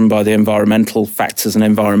sort of driven by the environmental factors and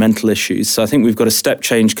environmental issues. So I think we've got a step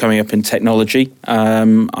change coming up in technology.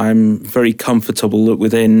 I'm very comfortable that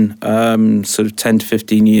within sort of 10 to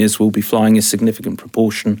 15 years we'll be flying a significant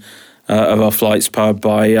proportion of our flights powered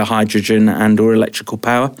by hydrogen and or electrical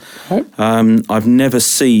power. Right. I've never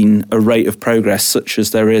seen a rate of progress such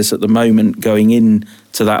as there is at the moment going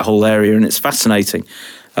into that whole area, and it's fascinating.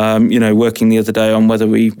 Working the other day on whether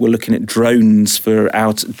we were looking at drones for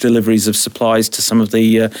deliveries of supplies to some of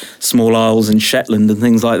the small isles in Shetland and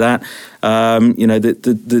things like that.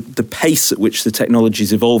 The pace at which the technology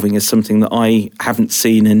is evolving is something that I haven't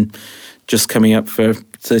seen in just coming up for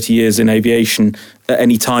 30 years in aviation at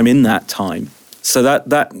any time in that time. So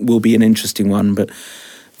that will be an interesting one, but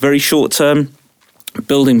very short term.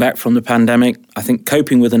 Building back from the pandemic, I think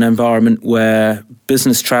coping with an environment where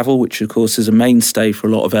business travel, which of course is a mainstay for a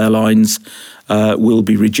lot of airlines, will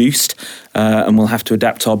be reduced, and we'll have to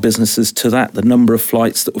adapt our businesses to that, the number of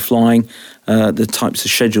flights that we're flying, the types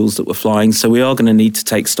of schedules that we're flying. So we are going to need to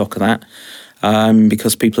take stock of that.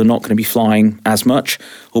 Because people are not going to be flying as much,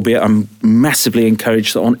 albeit I'm massively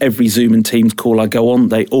encouraged that on every Zoom and Teams call I go on,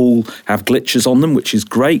 they all have glitches on them, which is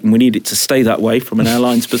great, and we need it to stay that way from an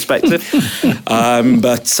airline's perspective.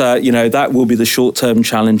 But that will be the short-term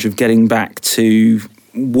challenge of getting back to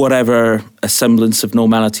whatever a semblance of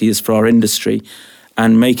normality is for our industry,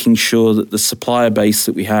 and making sure that the supplier base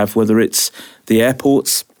that we have, whether it's the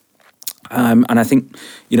airports, and I think,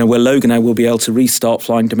 where Loganair will be able to restart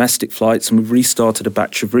flying domestic flights, and we've restarted a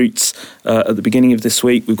batch of routes at the beginning of this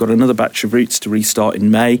week. We've got another batch of routes to restart in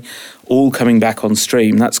May, all coming back on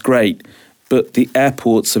stream. That's great. But the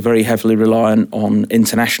airports are very heavily reliant on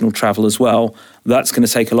international travel as well. That's going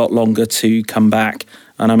to take a lot longer to come back.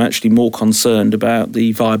 and I'm actually more concerned about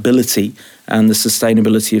the viability and the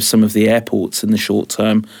sustainability of some of the airports in the short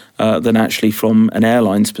term than actually from an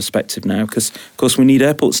airline's perspective now, because, of course, we need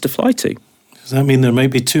airports to fly to. Does that mean there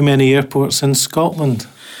might be too many airports in Scotland?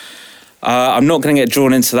 I'm not going to get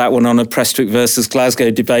drawn into that one on a Prestwick versus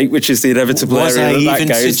Glasgow debate, which is the inevitable area that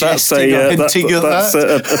goes. That's a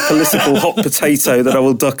political hot potato that I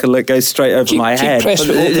will duck and let go straight over my head.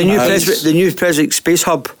 The new Prestwick Space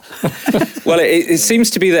Hub. Well, it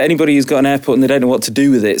seems to be that anybody who's got an airport and they don't know what to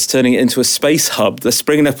do with it, it's turning it into a space hub. They're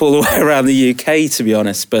springing up all the way around the UK, to be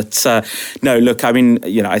honest. But no, look, I mean,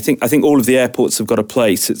 I think all of the airports have got a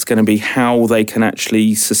place. It's going to be how they can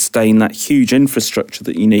actually sustain that huge infrastructure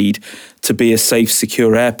that you need to be a safe,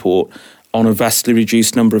 secure airport on a vastly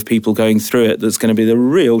reduced number of people going through it. That's going to be the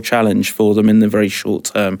real challenge for them in the very short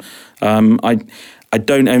term. I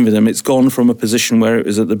don't envy them. It's gone from a position where it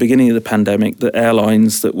was at the beginning of the pandemic that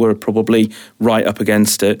airlines that were probably right up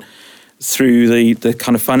against it, through the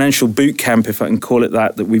kind of financial boot camp, if I can call it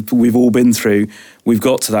that we've all been through, we've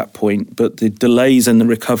got to that point. But the delays in the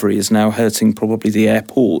recovery is now hurting probably the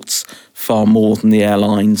airports far more than the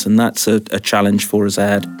airlines, and that's a challenge for us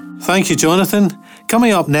ahead. Thank you, Jonathan.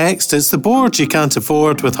 Coming up next, it's the board you can't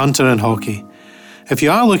afford with Hunter and Haughey. If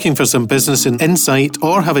you are looking for some business insight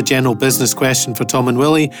or have a general business question for Tom and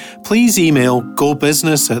Willie, please email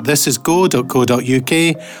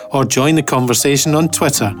gobusiness@thisisgo.co.uk or join the conversation on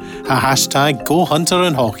Twitter @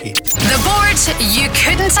 #GoHunterandHaughey. The board you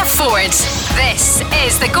couldn't afford. This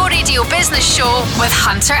is the Go Radio Business Show with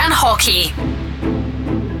Hunter and Haughey.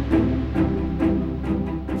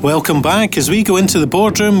 Welcome back as we go into the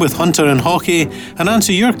boardroom with Hunter and Haughey and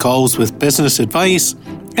answer your calls with business advice,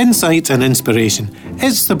 insight and inspiration.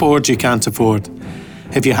 It's the board you can't afford.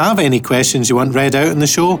 If you have any questions you want read out in the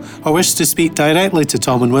show or wish to speak directly to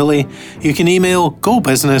Tom and Willie, you can email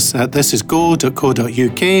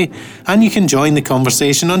gobusiness@thisisgo.co.uk and you can join the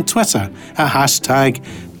conversation on Twitter @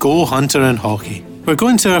 #GoHunterandHaughey. We're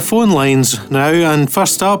going to our phone lines now, and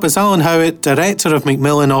first up is Alan Howitt, Director of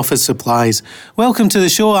Macmillan Office Supplies. Welcome to the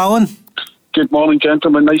show, Alan. Good morning,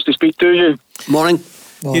 gentlemen. Nice to speak to you. Morning.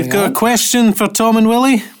 You've got a question for Tom and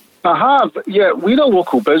Willie? I have. Yeah, we're a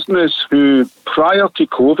local business who, prior to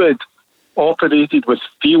COVID, operated with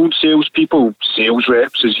field salespeople, sales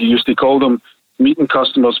reps as you used to call them, meeting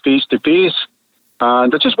customers face to face.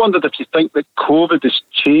 And I just wondered if you think that COVID has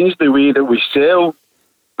changed the way that we sell.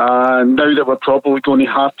 And now that we're probably going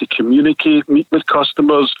to have to communicate, meet with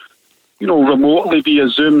customers, remotely via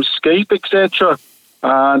Zoom, Skype, etc.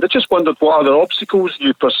 And I just wondered what other obstacles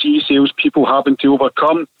you foresee salespeople having to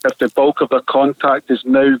overcome if the bulk of their contact is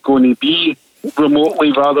now going to be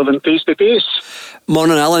remotely rather than face-to-face.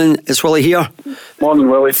 Morning, Alan. It's Willie here. Morning,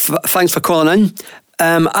 Willie. Thanks for calling in.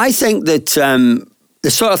 I think that the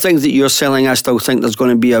sort of things that you're selling, I still think there's going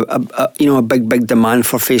to be a big demand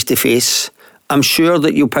for face-to-face. I'm sure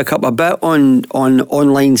that you'll pick up a bit on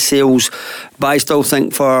online sales, but I still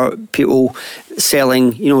think for people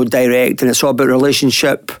selling, direct, and it's all about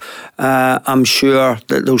relationship, I'm sure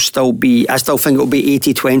that I still think it'll be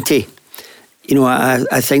 80-20.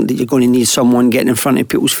 I think that you're going to need someone getting in front of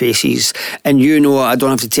people's faces. And I don't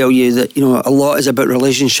have to tell you that, a lot is about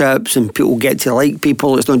relationships and people get to like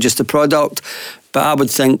people. It's not just the product. But I would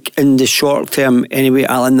think in the short term anyway,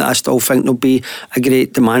 Alan, that I still think there'll be a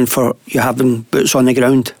great demand for you having boots on the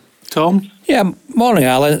ground. Tom? Yeah, morning,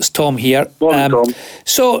 Alan. It's Tom here. Morning, Tom.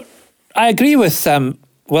 So I agree with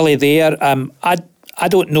Willie there. I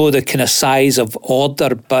don't know the kind of size of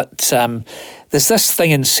order, but there's this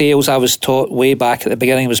thing in sales I was taught way back at the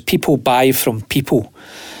beginning, was people buy from people.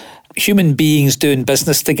 Human beings doing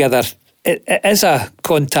business together. It is a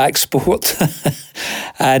contact sport.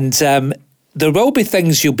 And there will be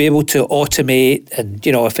things you'll be able to automate, and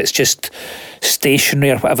if it's just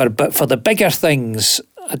stationery or whatever, but for the bigger things,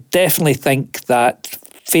 I definitely think that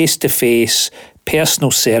face-to-face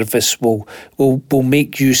personal service will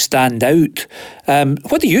make you stand out.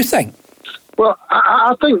 What do you think? Well,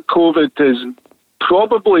 I think COVID has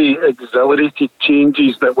probably accelerated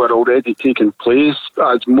changes that were already taking place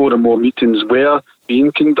as more and more meetings were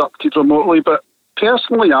being conducted remotely. But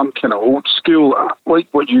personally, I'm kind of old school, like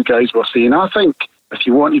what you guys were saying. I think if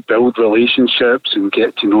you want to build relationships and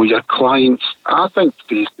get to know your clients, I think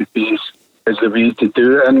face-to-face is the way to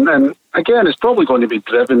do it. And again, it's probably going to be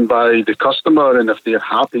driven by the customer and if they're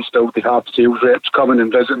happy still to have sales reps coming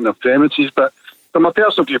and visiting their premises. But from a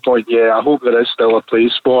personal viewpoint, yeah, I hope there is still a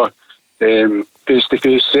place for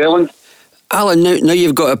face-to-face selling. Alan, now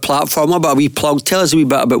you've got a platform, about a wee plug. Tell us a wee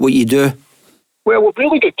bit about what you do. Well, we've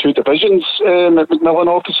really got two divisions at Macmillan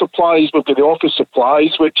Office Supplies. We've got the Office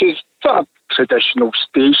Supplies, which is sort of traditional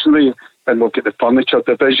stationery and we've got the furniture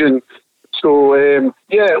division. So,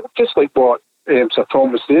 just like what Sir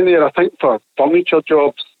Tom was saying there, I think for furniture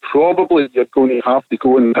jobs, probably you're going to have to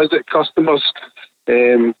go and visit customers.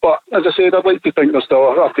 But as I said, I'd like to think there's still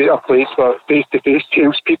a better place for face-to-face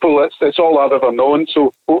salespeople. It's all I've ever known,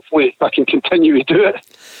 so hopefully I can continue to do it.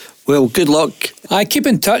 Well, good luck. Keep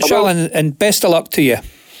in touch, Alan, and best of luck to you.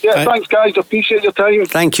 Yeah, thanks guys, appreciate your time.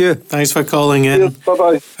 Thank you. Thanks for calling in.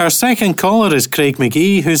 Bye-bye. Our second caller is Craig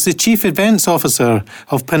McGee, who's the Chief Events Officer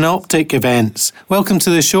of Panoptic Events. Welcome to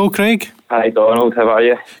the show, Craig. Hi Donald, how are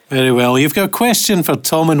you? Very well. You've got a question for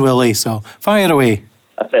Tom and Willie, so fire away.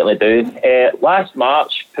 I certainly do. Last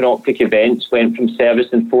March, Panoptic Events went from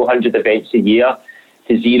servicing 400 events a year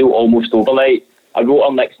to zero almost overnight. I wrote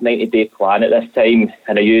our next 90-day plan at this time,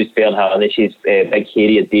 and I used Bern Harnish's big,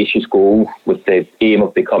 hairy, audacious goal with the aim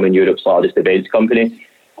of becoming Europe's largest events company.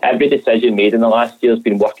 Every decision made in the last year has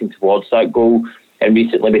been working towards that goal, and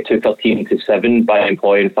recently we took our team to 7 by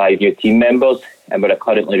employing 5 new team members, and we're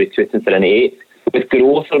currently recruiting for an 8th. With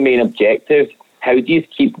growth our main objective, how do you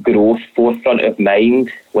keep growth forefront of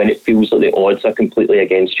mind when it feels like the odds are completely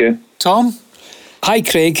against you? Tom? Hi,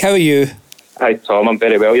 Craig. How are you? Hi, Tom. I'm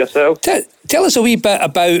very well. Yourself? Tell us a wee bit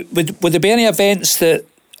about, would there be any events that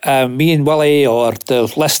me and Willie or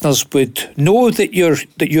the listeners would know that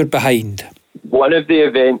you're behind? One of the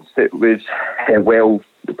events that was well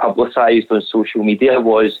publicised on social media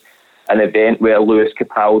was an event where Lewis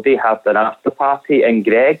Capaldi had an after party in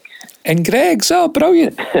Greg's. In Greg's? Oh,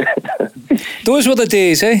 brilliant. Those were the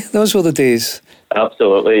days, eh? Those were the days.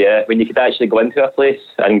 Absolutely, yeah. When you could actually go into a place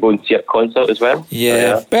and go and see a concert as well.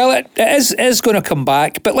 Yeah. So, Well, it is going to come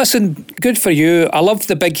back. But listen, good for you. I love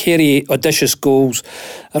the big, hairy, audacious goals.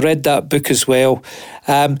 I read that book as well.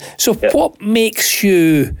 What makes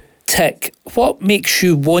you tick? What makes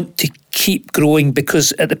you want to keep growing?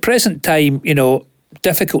 Because at the present time,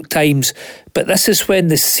 difficult times, but this is when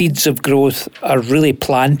the seeds of growth are really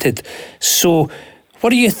planted. So what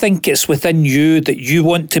do you think it's within you that you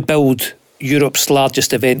want to build Europe's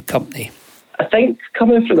largest event company? I think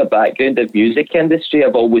coming from the background of music industry,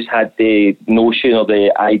 I've always had the notion or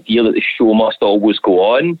the idea that the show must always go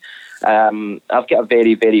on. I've got a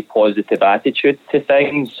very, very positive attitude to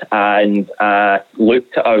things, and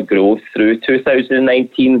looked at our growth through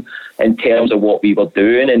 2019 in terms of what we were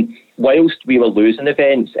doing. And whilst we were losing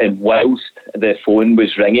events and whilst the phone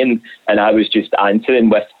was ringing and I was just answering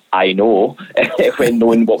with I know, when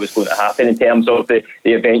knowing what was going to happen in terms of the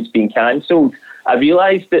events being cancelled, I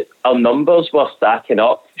realised that our numbers were stacking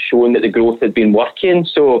up, showing that the growth had been working.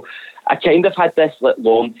 So I kind of had this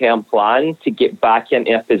long-term plan to get back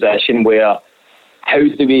into a position where, how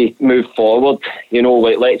do we move forward?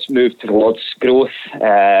 Let's move towards growth.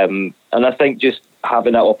 And I think just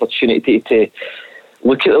having that opportunity to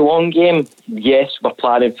look at the long game, yes, we're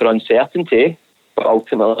planning for uncertainty, but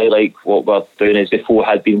ultimately, what we're doing is before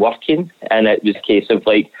had been working, and it was a case of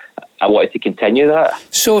I wanted to continue that.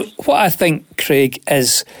 So what I think, Craig,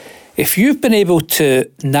 is if you've been able to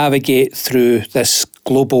navigate through this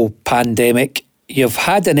global pandemic, you've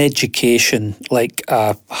had an education like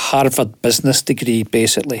a Harvard business degree,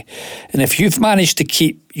 basically, and if you've managed to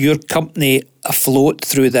keep your company afloat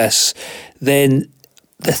through this, then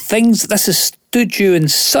this has stood you in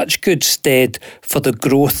such good stead for the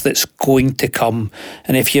growth that's going to come.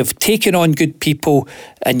 And if you've taken on good people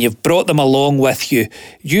and you've brought them along with you,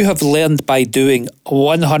 you have learned by doing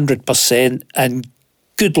 100%, and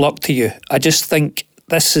good luck to you. I just think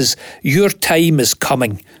your time is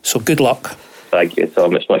coming. So good luck. Thank you,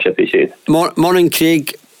 Tom. It's much appreciated. Morning,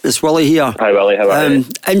 Craig. It's Willie here. Hi, Willie. How are you?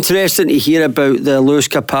 Interesting to hear about the Lewis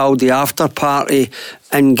Capaldi after party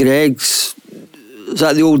in Greg's. Is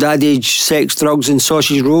that the old adage, sex, drugs and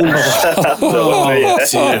sausage rolls? No.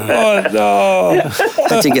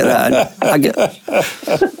 Had to get that in.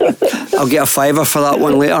 I'll get a $5 for that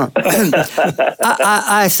one later.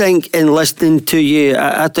 I think in listening to you,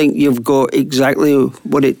 I think you've got exactly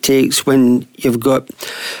what it takes when you've got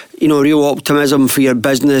real optimism for your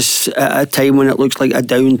business at a time when it looks like a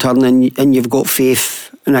downturn, and you've got faith.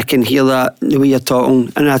 And I can hear that the way you're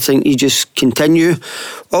talking, and I think you just continue.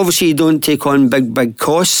 Obviously, you don't take on big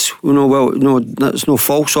costs. That's no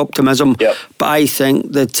false optimism. Yep. But I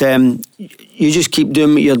think that you just keep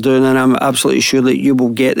doing what you're doing, and I'm absolutely sure that you will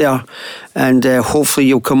get there. And hopefully,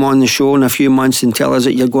 you'll come on the show in a few months and tell us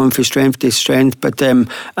that you're going from strength to strength. But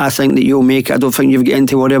I think that you'll make it. I don't think you've got anything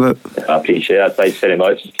to worry about. I appreciate that. Thanks very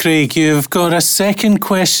much. Craig, you've got a second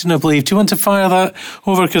question, I believe. Do you want to fire that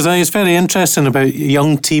over? Because I think it's very interesting about a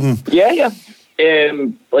young team. Yeah.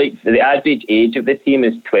 The average age of the team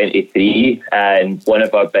is 23, and one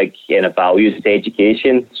of our big values is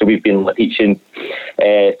education. So we've been teaching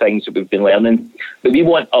things that we've been learning. But we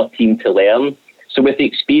want our team to learn. So with the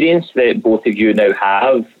experience that both of you now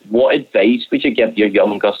have, what advice would you give your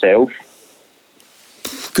younger self?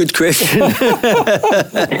 Good question.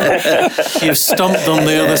 You've stumped them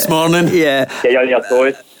there this morning. Yeah. Get on your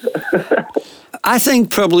toes. I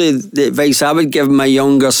think probably the advice I would give my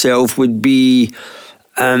younger self would be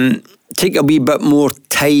take a wee bit more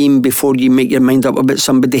time before you make your mind up about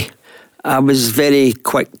somebody. I was very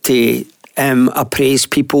quick to appraise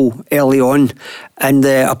people early on, and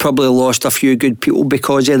I probably lost a few good people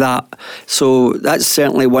because of that. So that's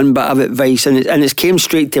certainly one bit of advice, and it came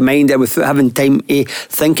straight to mind without having time to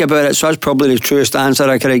think about it. So that's probably the truest answer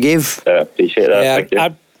I could have gave. I appreciate that. Yeah, Thank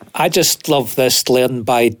you. I just love this learn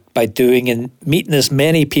by doing, and meeting as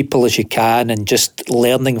many people as you can and just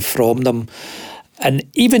learning from them. And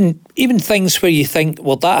even things where you think,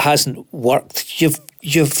 well, that hasn't worked,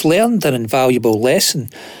 you've learned an invaluable lesson.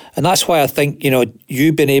 And that's why I think,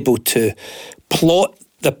 you've been able to plot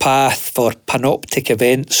the path for panoptic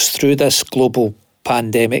events through this global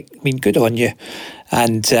pandemic. I mean, good on you.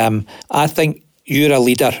 And I think you're a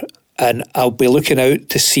leader, and I'll be looking out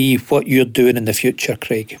to see what you're doing in the future,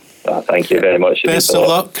 Craig. Thank you very much. Best of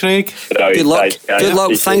luck, Craig. Good luck. Good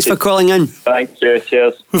luck. Thanks for calling in. Thank you.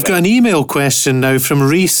 Cheers. We've got an email question now from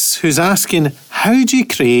Reese, who's asking, how do you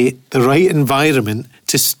create the right environment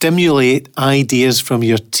to stimulate ideas from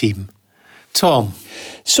your team? Tom?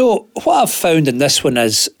 So what I've found in this one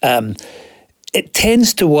is it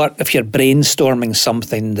tends to work if you're brainstorming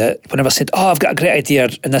something that whenever I said, I've got a great idea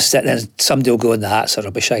and this, then somebody will go, no, that's a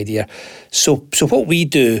rubbish idea. So what we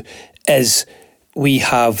do is we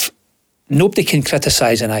have, nobody can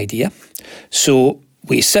criticise an idea. So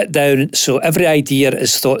we sit down, so every idea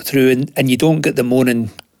is thought through, and you don't get the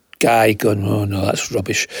moaning guy going, oh no, that's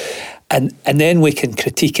rubbish. And then we can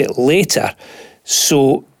critique it later.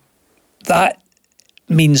 So that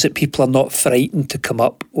means that people are not frightened to come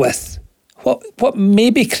up with what may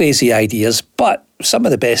be crazy ideas, but some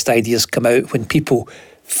of the best ideas come out when people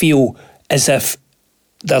feel as if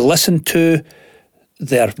they're listened to,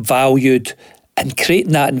 they're valued, and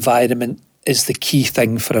creating that environment is the key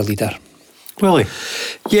thing for a leader. Willie?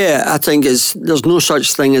 Yeah, I think there's no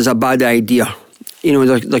such thing as a bad idea.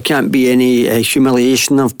 There can't be any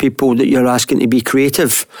humiliation of people that you're asking to be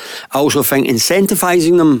creative. I also think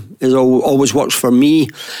incentivising them always works for me.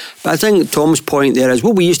 But I think Tom's point there is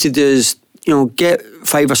what we used to do is, get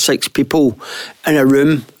 5 or 6 people in a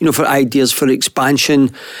room, for ideas for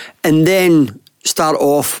expansion, and then start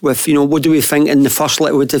off with, what do we think in the first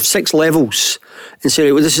level? We'd have 6 levels and say,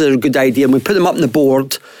 right, well, this is a good idea. And we put them up on the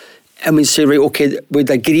board and we'd say, right, okay, we'd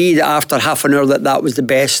agree that after half an hour that was the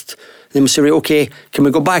best. And then we say, right, okay, can we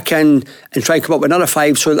go back in and try and come up with another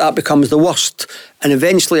 5 so that becomes the worst? And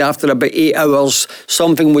eventually, after about 8 hours,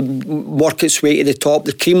 something would work its way to the top,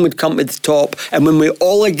 the cream would come to the top, and when we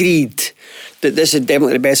all agreed that this is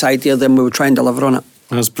definitely the best idea, then we would try and deliver on it.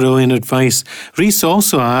 That's brilliant advice. Reese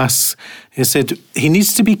also asks, he said, he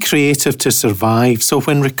needs to be creative to survive. So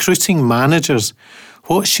when recruiting managers,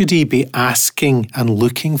 what should he be asking and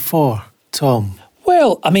looking for? Tom?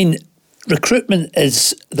 Well, I mean, recruitment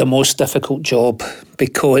is the most difficult job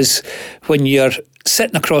because when you're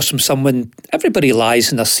sitting across from someone, everybody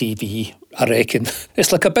lies in their CV, I reckon.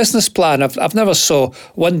 It's like a business plan. I've never saw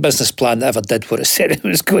one business plan that ever did what it said it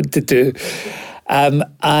was going to do.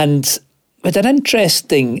 And with an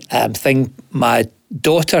interesting thing, my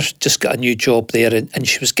daughter just got a new job there and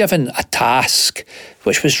she was given a task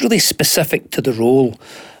which was really specific to the role.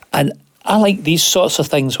 And I like these sorts of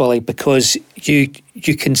things, Willie, because you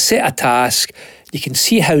can set a task, you can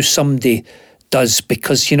see how somebody does,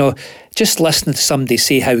 because, just listening to somebody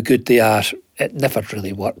say how good they are, it never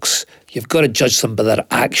really works. You've got to judge them by their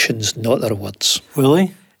actions, not their words.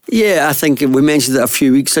 Willie? Yeah, I think we mentioned it a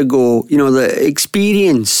few weeks ago. The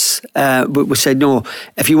experience. We said, no,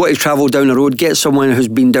 if you want to travel down a road, get someone who's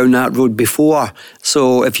been down that road before.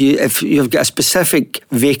 So if you've got a specific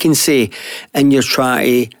vacancy and you're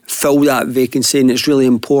trying to fill that vacancy and it's really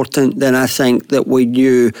important, then I think that when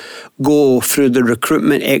you go through the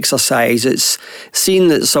recruitment exercise, it's seeing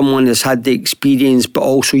that someone has had the experience, but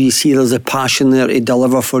also you see there's a passion there to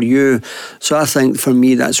deliver for you. So I think for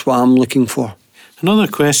me, that's what I'm looking for. Another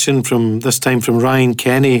question from Ryan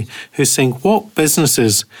Kenny, who's saying, what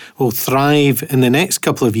businesses will thrive in the next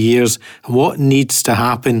couple of years and what needs to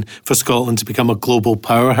happen for Scotland to become a global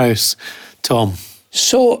powerhouse? Tom?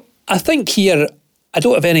 So I think here, I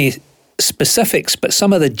don't have any specifics, but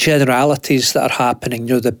some of the generalities that are happening,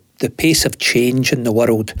 the pace of change in the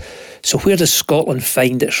world. So where does Scotland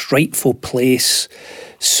find its rightful place?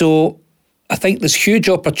 So I think there's huge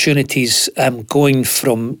opportunities going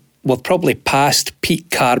from we've probably passed peak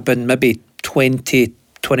carbon, maybe 20,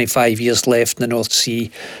 25 years left in the North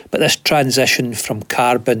Sea. But this transition from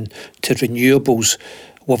carbon to renewables,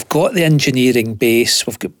 we've got the engineering base,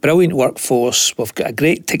 we've got brilliant workforce, we've got a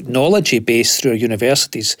great technology base through our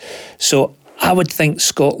universities. So I would think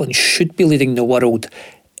Scotland should be leading the world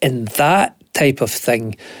in that type of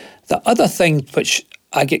thing. The other thing which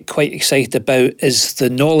I get quite excited about is the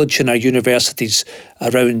knowledge in our universities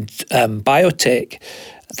around biotech.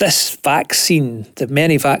 This vaccine, the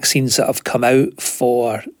many vaccines that have come out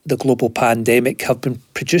for the global pandemic have been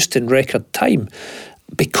produced in record time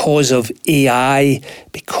because of AI,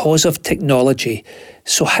 because of technology.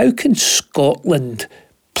 So how can Scotland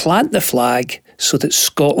plant the flag so that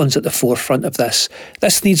Scotland's at the forefront of this?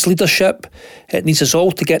 This needs leadership. It needs us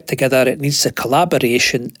all to get together. It needs the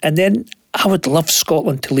collaboration. And then I would love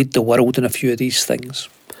Scotland to lead the world in a few of these things.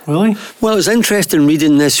 Really? Well, it's interesting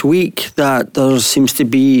reading this week that there seems to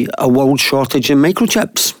be a world shortage in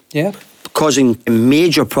microchips. Yeah. Causing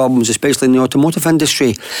major problems, especially in the automotive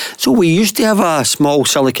industry. So we used to have a small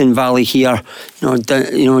Silicon Valley here,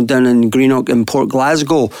 down in Greenock and Port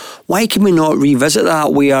Glasgow. Why can we not revisit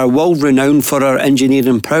that? We are world renowned for our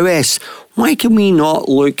engineering prowess. Why can we not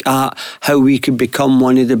look at how we could become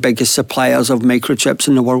one of the biggest suppliers of microchips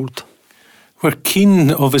in the world? We're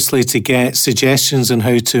keen, obviously, to get suggestions on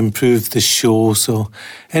how to improve the show. So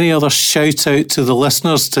any other shout out to the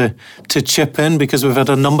listeners to chip in, because we've had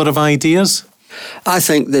a number of ideas? I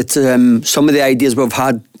think that some of the ideas we've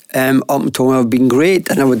had up until now have been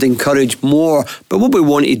great, and I would encourage more. But what we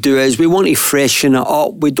want to do is we want to freshen it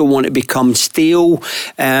up. We don't want to become stale.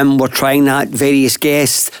 We're trying that. Various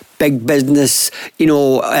guests, big business,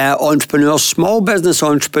 entrepreneurs, small business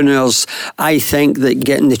entrepreneurs. I think that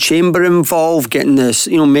getting the Chamber involved, getting this,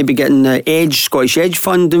 maybe getting the Scottish Edge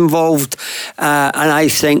Fund involved, and I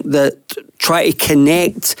think that try to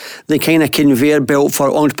connect the kind of conveyor belt for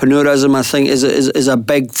entrepreneurism, I think, is a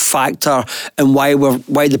big factor in why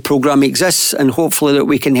the programme exists, and hopefully that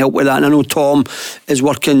we can help with that. And I know Tom is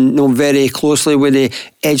working very closely with the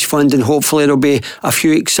Edge Fund, and hopefully there'll be a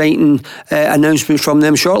few exciting announcements from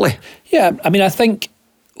them shortly. Yeah, I mean, I think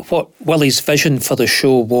what Willie's vision for the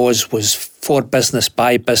show was for business,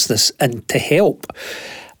 by business, and to help.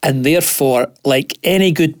 And therefore, like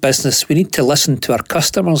any good business, we need to listen to our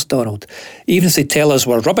customers, Donald, even if they tell us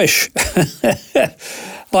we're rubbish.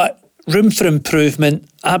 But room for improvement,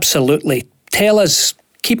 absolutely. Tell us,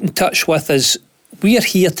 keep in touch with us. We are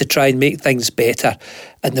here to try and make things better.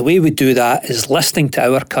 And the way we do that is listening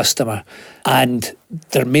to our customer. And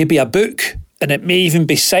there may be a book, and it may even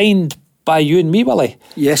be signed by you and me, Willie.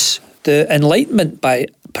 Yes. The Enlightenment by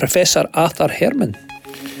Professor Arthur Herman.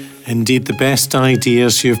 Indeed, the best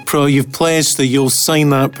ideas. You've pledged that you'll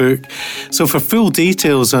sign that book. So for full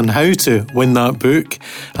details on how to win that book,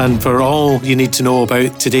 and for all you need to know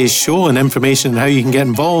about today's show and information on how you can get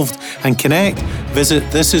involved and connect, visit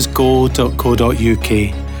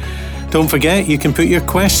thisisgo.co.uk. Don't forget, you can put your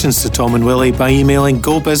questions to Tom and Willie by emailing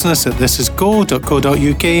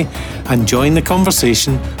gobusiness@thisisgo.co.uk and join the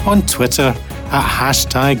conversation on Twitter at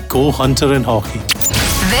 #GoHunterandHaughey.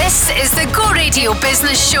 This is the Go Radio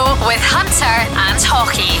Business Show with Hunter and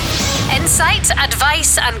Haughey. Insight,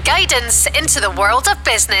 advice and guidance into the world of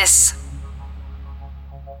business.